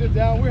shut this shit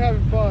down. We're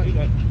having fun.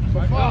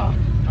 For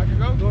fun. I can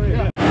go? Go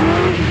ahead.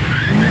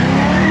 Yeah.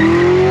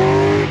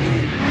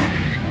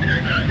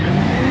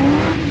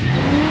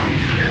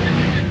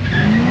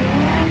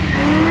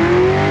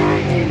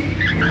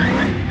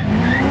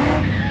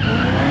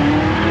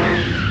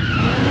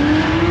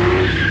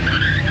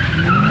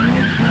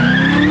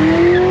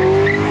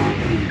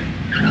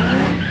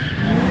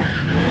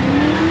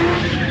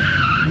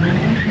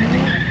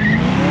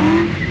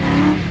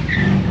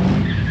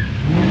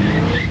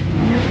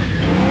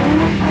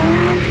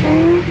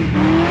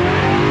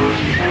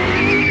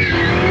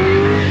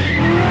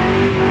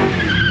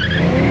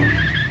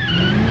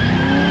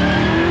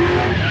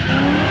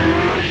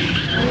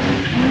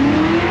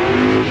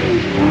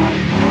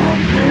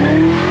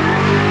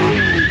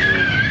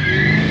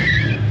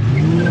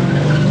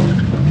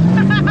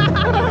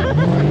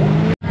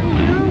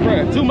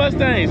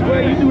 Mustangs,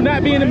 boy, you do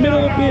not be in the middle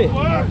of the pit.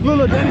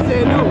 Little Danny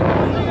said no.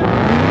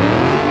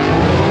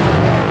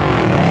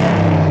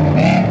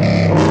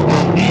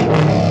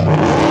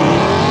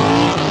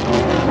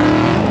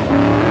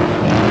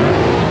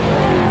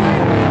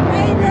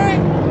 Hey,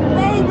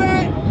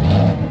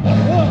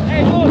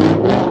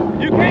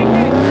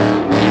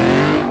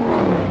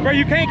 look,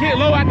 you can't get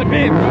low at the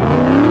pit.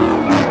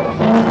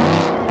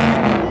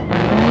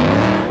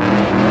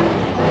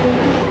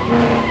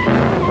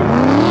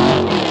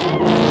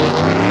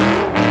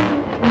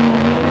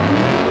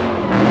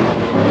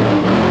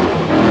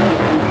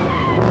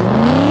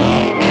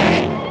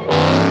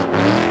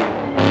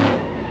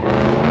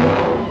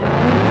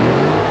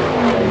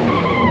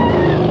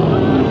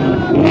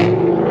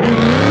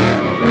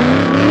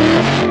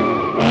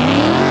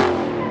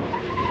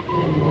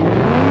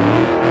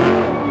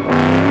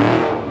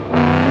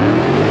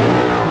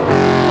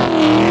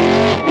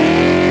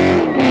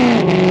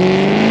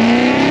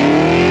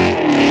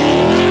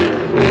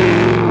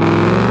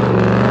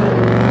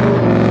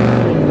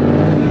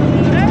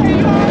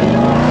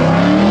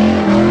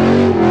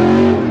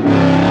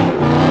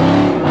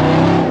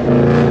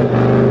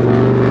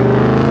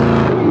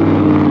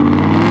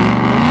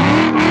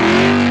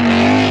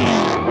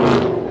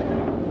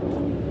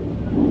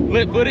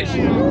 Lit footage.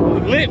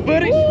 Lit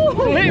footage.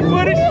 Lit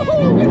footage.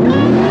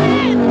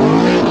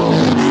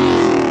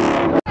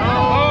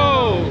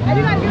 Oh.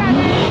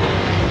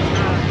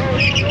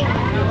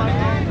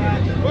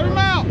 Put him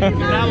out.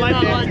 Not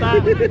like that.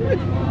 Stop.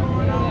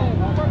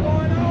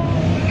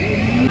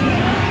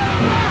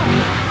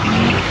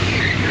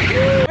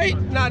 Wait,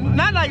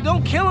 not like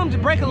don't kill him to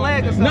break a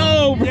leg or something.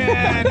 No, bro.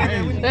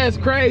 Yeah, That's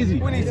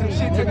crazy. we need some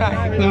shit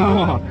tonight.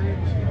 No.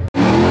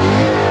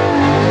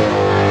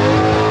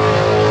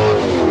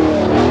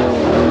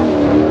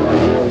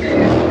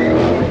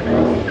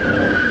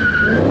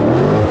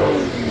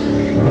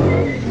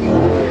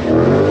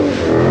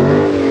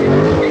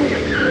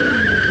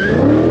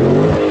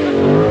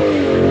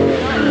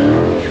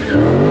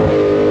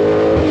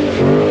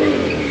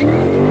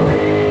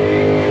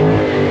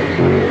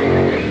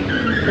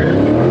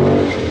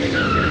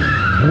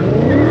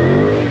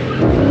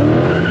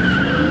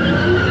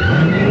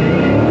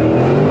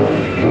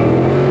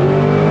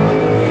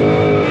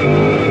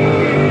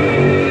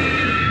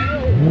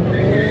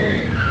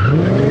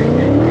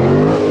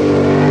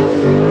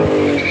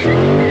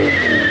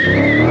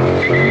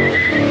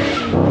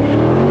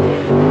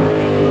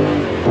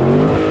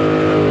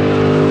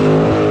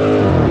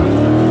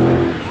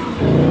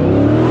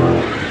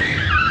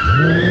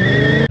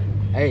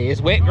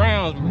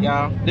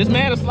 This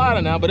man is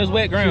sliding now, but it's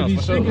wet ground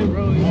for sure.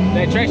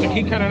 That traction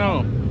keep cutting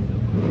on.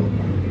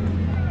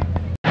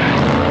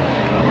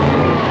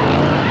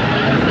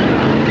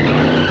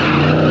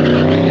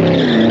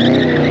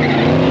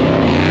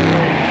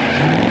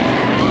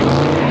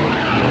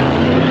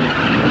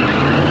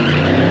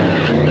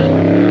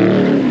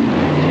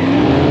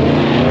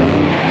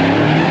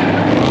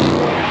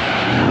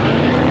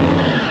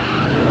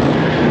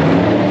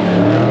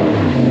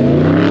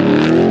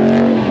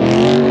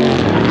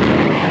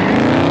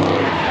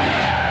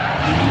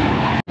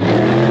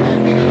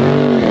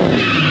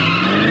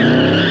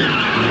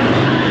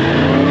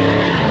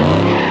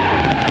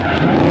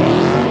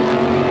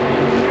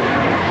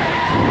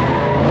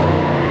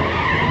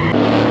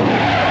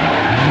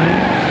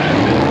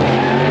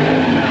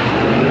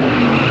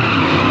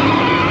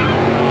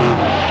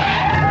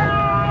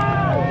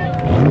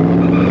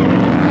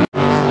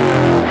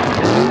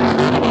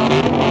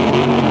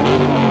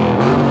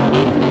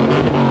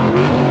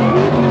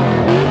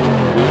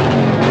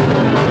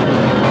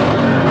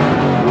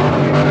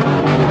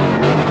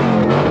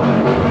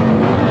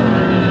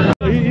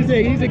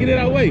 He said, get it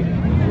out of the way.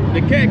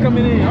 The cat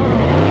coming in. Hold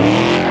on.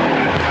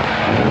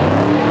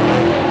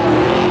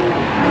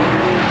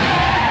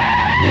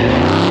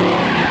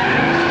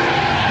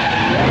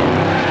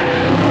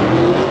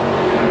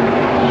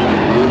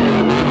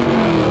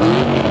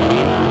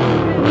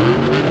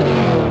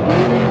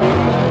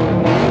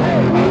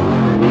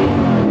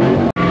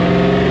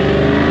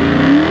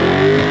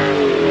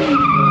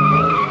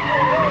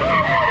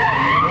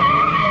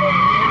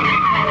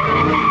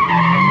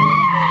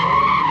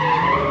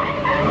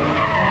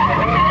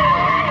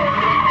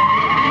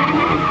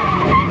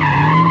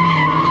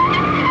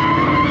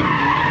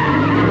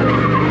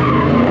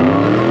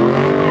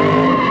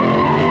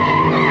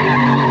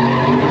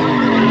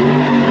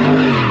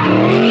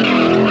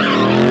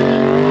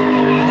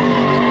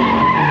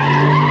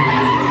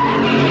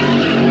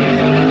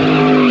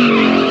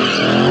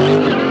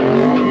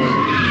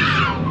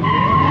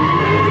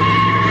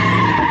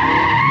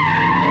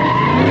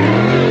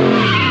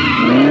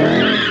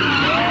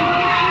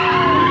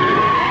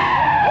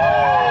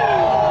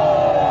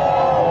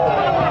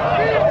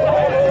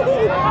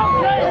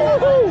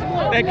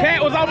 That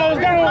cat was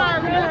almost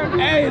gone.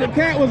 Hey, the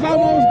cat was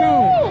almost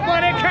gone.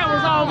 Boy, that cat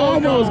was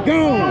almost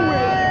gone.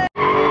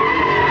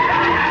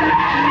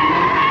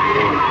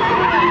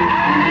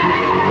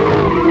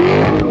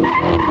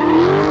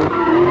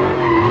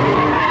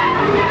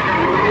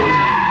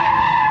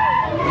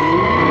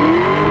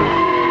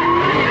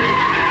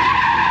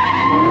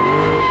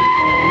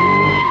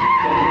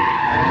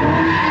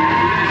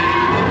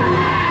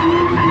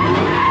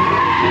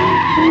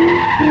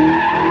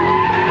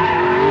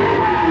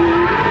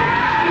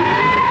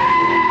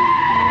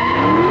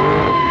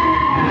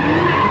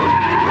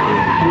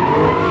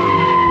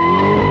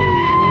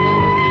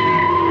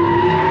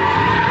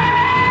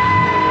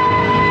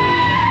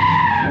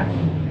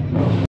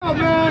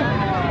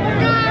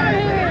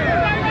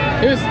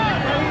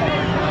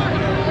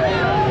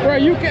 Bro,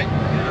 you can.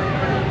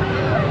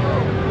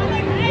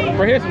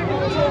 Bro, his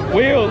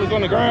wheel is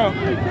on the ground.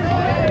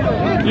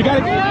 You got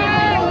it.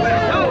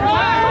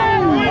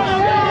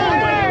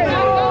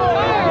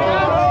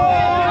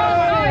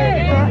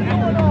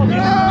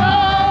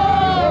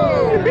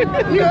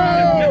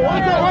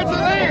 Watch the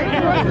leg.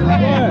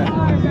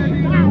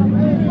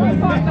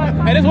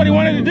 Hey, that's what he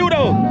wanted to do,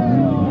 though.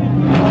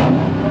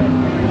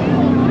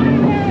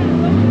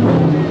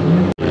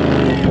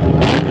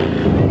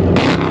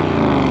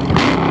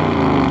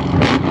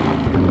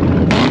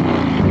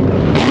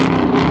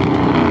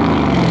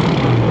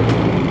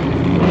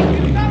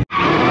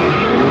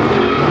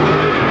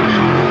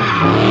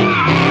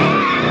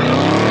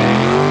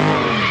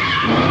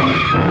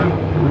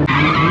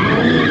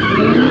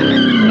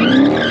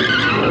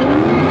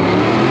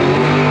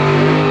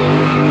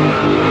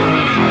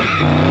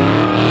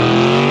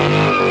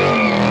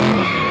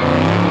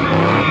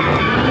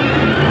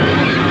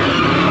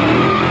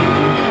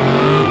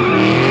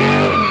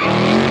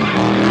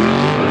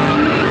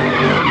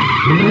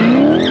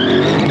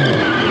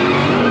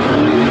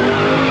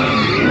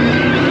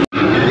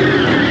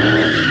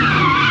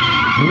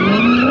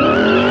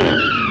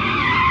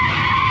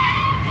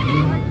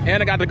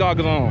 And I got the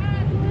goggles on.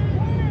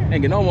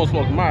 Ain't get no more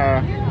smoke in my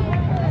eye.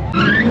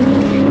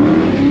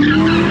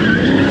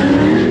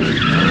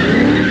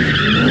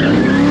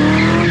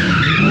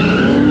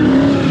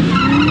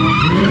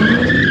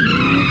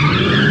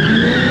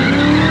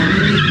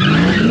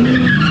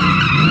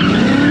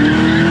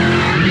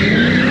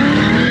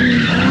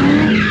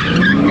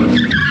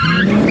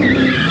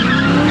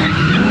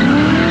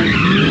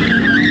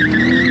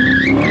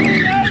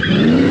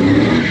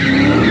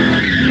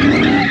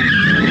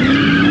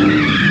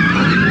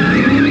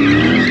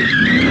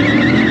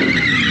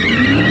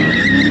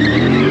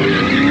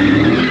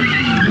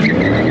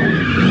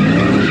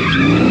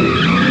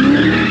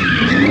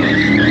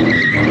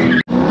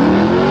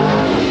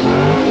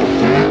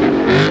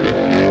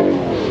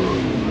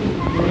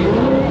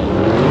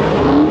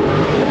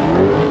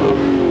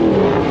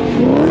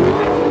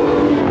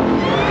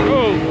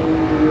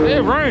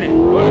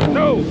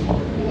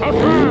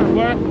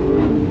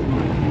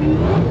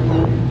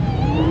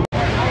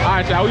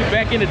 right, y'all, we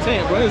back in the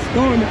tent, bro. It's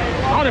storming.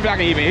 I don't know if y'all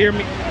can even hear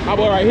me. My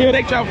boy right here,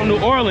 they travel from New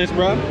Orleans,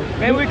 bro.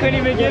 Man, we couldn't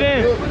even get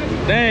in.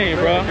 Dang,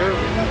 bro.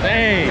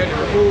 Dang.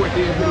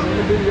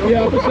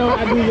 Yeah, for sure,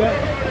 I do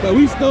that. But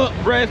we stuck,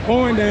 bro. It's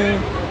pouring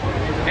down.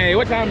 Hey,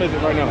 what time is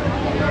it right now?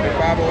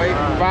 508.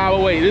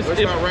 508. This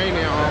It's not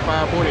raining on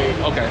 548.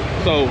 Okay,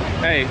 so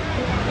hey,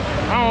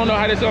 I don't know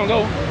how this gonna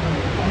go,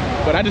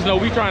 but I just know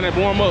we trying to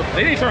warm up.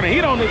 They ain't trying to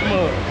heat on this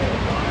mug.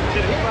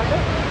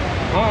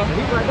 Huh?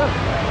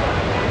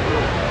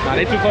 Nah,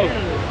 they too close.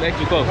 They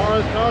too close.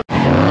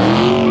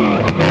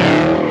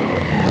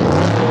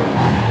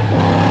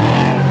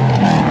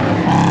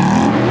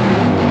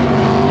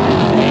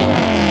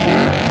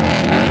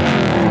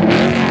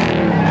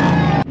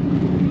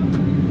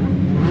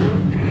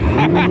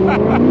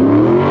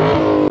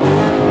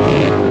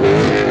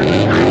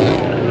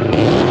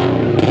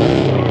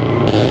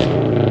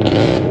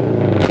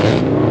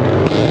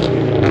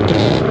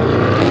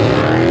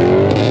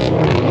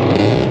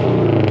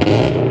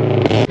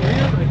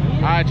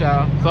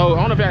 Y'all. So I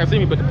don't know if y'all can see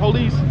me, but the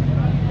police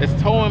is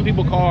towing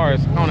people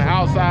cars on the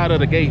outside of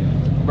the gate,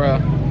 bruh.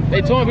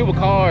 They towing people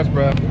cars,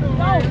 bruh,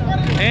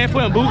 and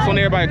putting boots on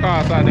everybody's car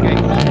outside the gate.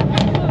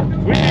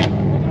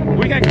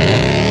 We can't.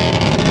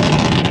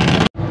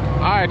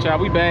 All right, y'all,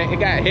 we back. It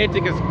got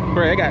hectic,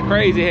 bruh. It got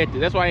crazy hectic.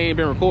 That's why I ain't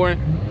been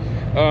recording.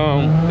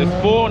 It's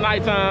full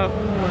nighttime.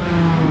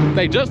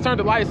 They just turned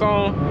the lights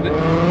on.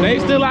 They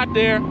still out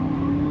there.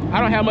 I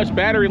don't have much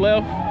battery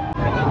left.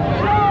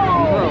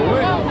 Bro,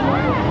 what?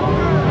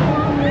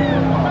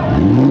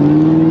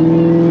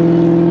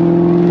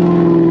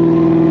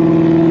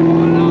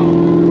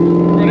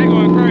 Bro, they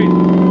going crazy.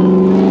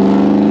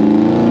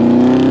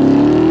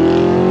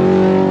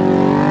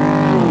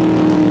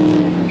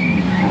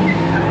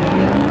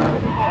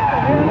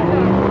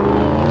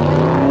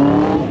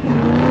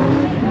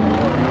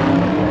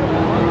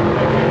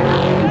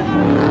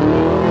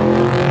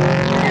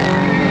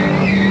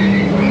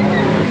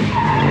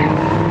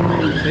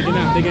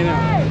 They get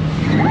out.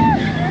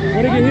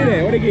 Where they get hit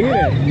at? Where they get hit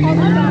at?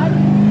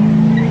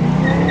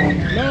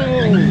 No.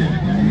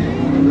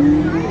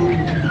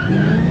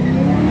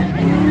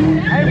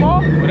 Hey, Mo.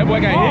 Well, that boy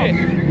got hit.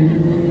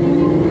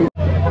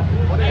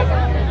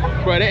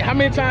 Bro, how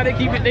many times they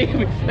keep it?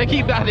 They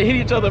keep out to hit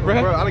each other,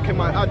 bro. Bro,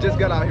 I just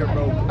got out here,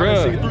 bro. Bro.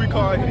 I see 3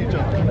 cars hit each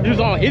other. You was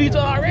on hit each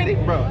other already,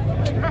 bro.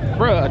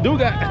 Bro, a dude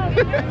got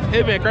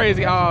it been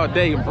crazy all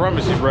day. I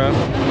promise you, bro.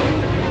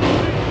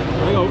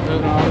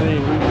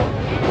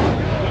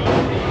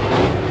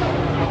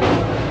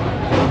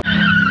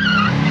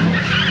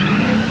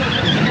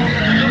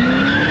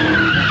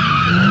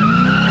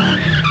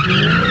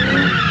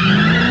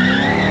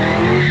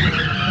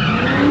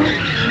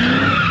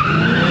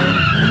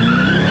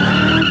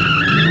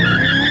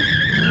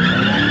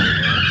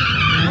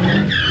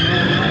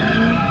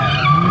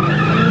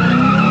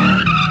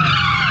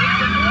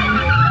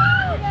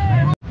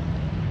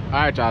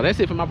 All right, y'all, that's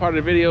it for my part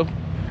of the video.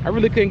 I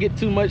really couldn't get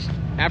too much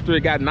after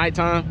it got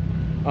nighttime.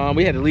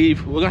 We had to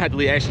leave. We're gonna have to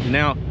leave actually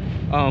now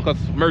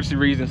because of emergency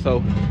reasons.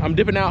 So I'm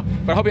dipping out,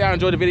 but I hope y'all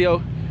enjoyed the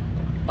video.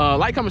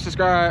 Like, comment,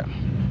 subscribe,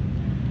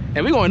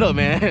 and we going up,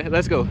 man.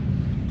 Let's go.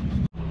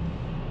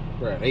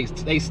 Bro, they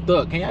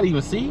stuck. Can y'all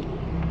even see?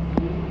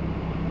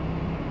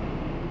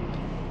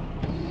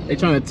 They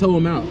trying to tow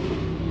them out.